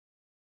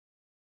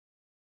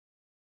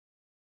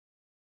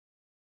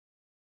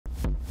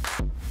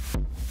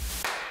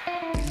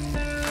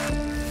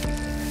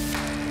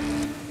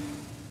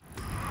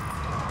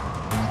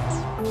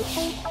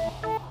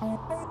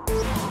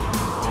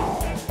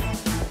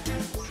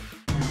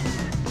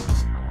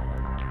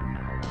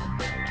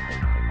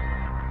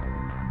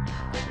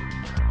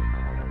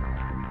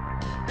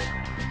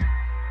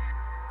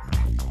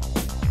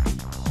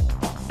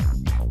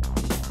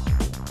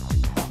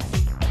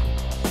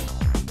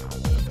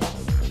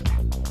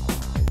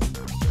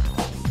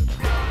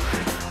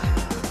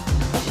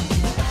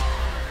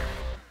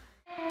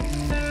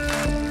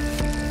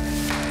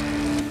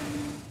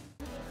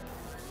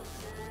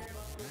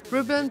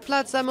Ruben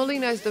PLAZA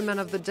Molina is the man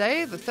of the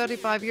day. The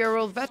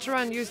 35-year-old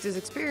veteran used his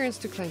experience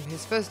to claim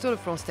his first Tour de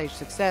France stage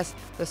success.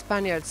 The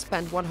Spaniard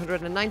spent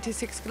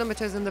 196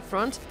 kilometers in the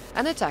front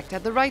and attacked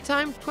at the right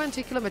time,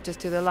 20 kilometers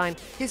to the line.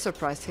 He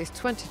surprised his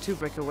 22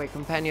 breakaway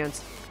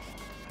companions.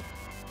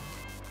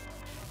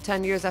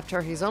 10 years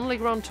after his only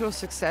Grand Tour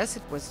success,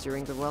 it was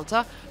during the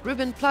Vuelta,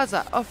 Ruben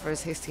PLAZA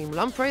offers his team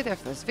LAMPRE their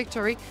first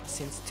victory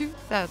since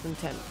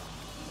 2010.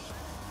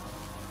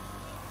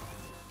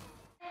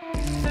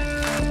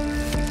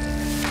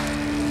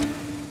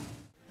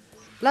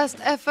 Last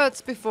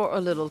efforts before a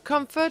little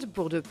comfort,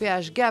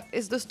 Bourg-de-Péage Gap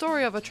is the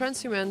story of a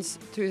transhumance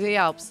through the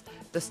Alps.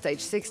 The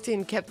stage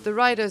 16 kept the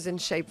riders in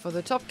shape for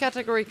the top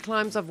category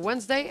climbs of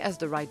Wednesday, as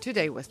the ride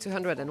today was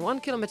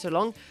 201 km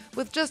long,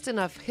 with just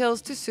enough hills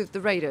to suit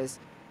the raiders.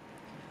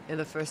 In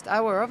the first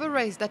hour of a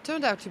race that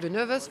turned out to be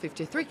nervous,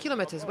 53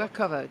 kilometers were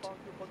covered.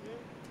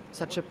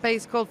 Such a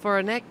pace called for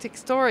an hectic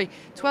story.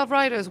 12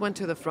 riders went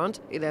to the front,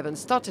 11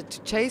 started to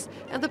chase,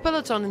 and the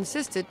peloton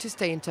insisted to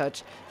stay in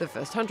touch. The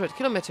first 100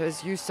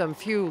 kilometers used some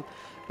fuel.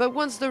 But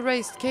once the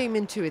race came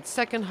into its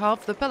second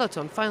half, the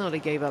peloton finally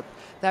gave up.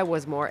 There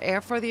was more air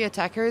for the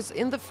attackers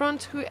in the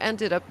front, who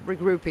ended up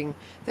regrouping.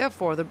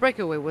 Therefore, the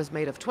breakaway was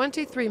made of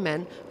 23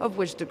 men, of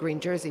which the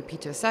green jersey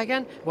Peter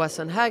Sagan,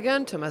 Boisson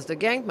Hagen, Thomas de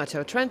Gendt,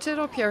 Matteo Trentin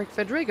or Pierre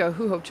Fedrigo,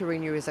 who hoped to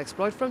renew his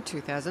exploit from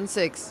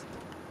 2006.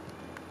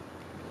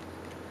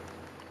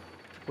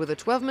 With a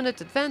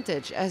 12-minute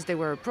advantage as they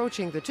were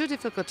approaching the two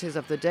difficulties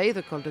of the day,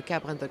 the Col de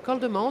Cabre and the Col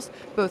de Mons,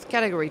 both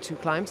Category 2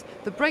 climbs,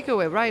 the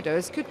breakaway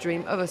riders could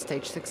dream of a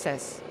stage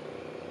success.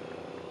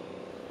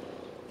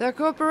 Their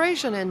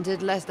cooperation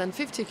ended less than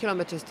 50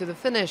 kilometers to the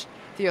finish.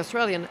 The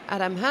Australian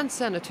Adam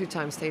Hansen, a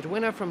two-time stage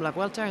winner from La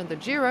Vuelta and the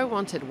Giro,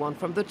 wanted one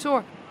from the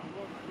Tour.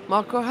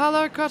 Marco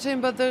Haller caught him,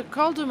 but the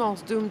Col de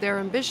Mons doomed their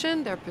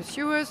ambition. Their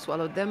pursuers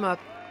swallowed them up.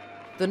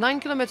 The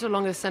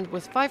 9-kilometer-long ascent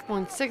with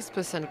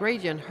 5.6%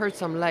 gradient hurt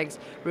some legs.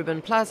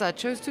 Ruben PLAZA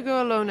chose to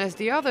go alone as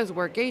the others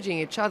were gauging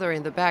each other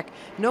in the back.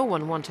 No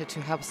one wanted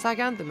to help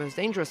Sagan, the most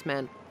dangerous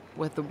man.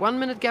 With the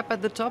 1-minute gap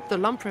at the top, the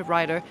LAMPRE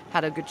rider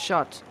had a good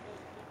shot.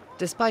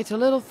 Despite a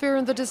little fear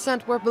in the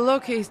descent where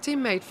Beloki, his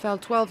teammate, fell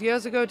 12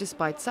 years ago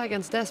despite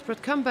Sagan's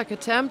desperate comeback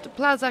attempt,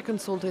 PLAZA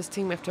consoled his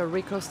team after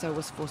Rui Costa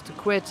was forced to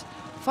quit.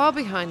 Far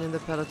behind in the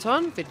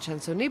peloton,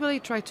 Vincenzo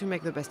Nibali tried to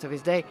make the best of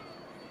his day.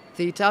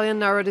 The Italian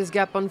narrowed his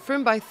gap on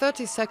FROOME by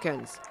 30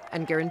 seconds,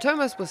 and Geraint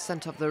Thomas was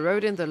sent off the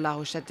road in the La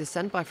Rochette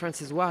descent by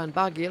Francis Warren and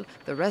Barguil.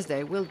 The rest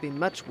day will be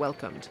much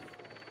welcomed.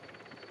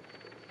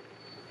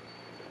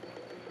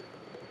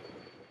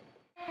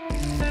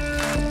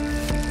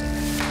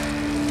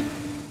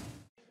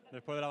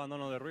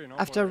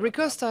 After Rui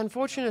Costa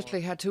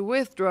unfortunately had to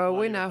withdraw,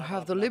 we now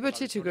have the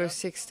liberty to go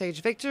 6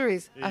 stage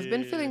victories. I've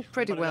been feeling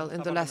pretty well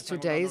in the last 2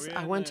 days.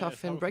 I went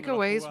off in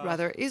breakaways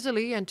rather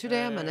easily, and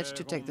today I managed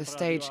to take the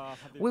stage.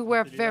 We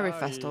were very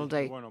fast all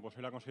day.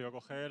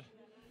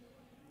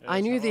 I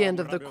knew the end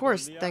of the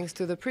course thanks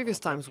to the previous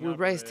times we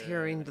raced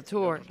here in the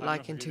Tour,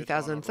 like in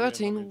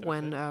 2013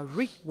 when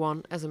Rui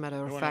won. As a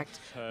matter of fact,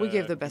 we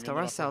gave the best of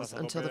ourselves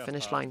until the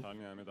finish line.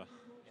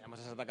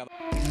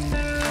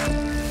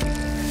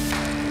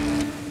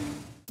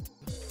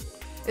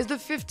 It's the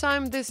 5th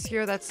time this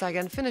year that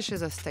Sagan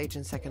finishes a stage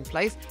in 2nd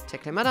place.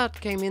 Tekle Madat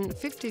came in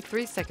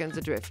 53 seconds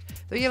adrift.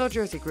 The yellow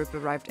jersey group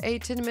arrived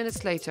 18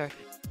 minutes later.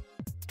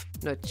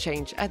 No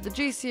change at the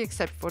GC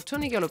except for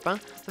Tony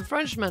Galopin. The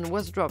Frenchman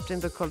was dropped in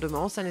the Col de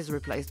Mons and is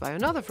replaced by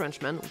another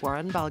Frenchman,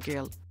 Warren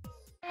Barguil.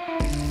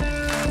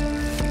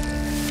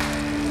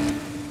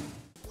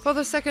 For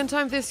the 2nd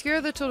time this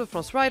year, the Tour de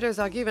France riders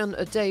are given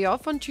a day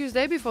off on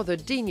Tuesday before the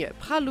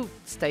Digne-Pralou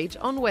stage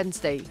on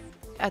Wednesday.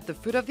 At the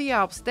foot of the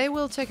Alps, they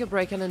will take a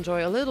break and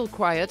enjoy a little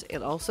quiet.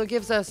 It also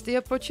gives us the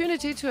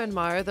opportunity to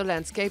admire the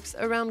landscapes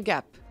around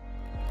Gap.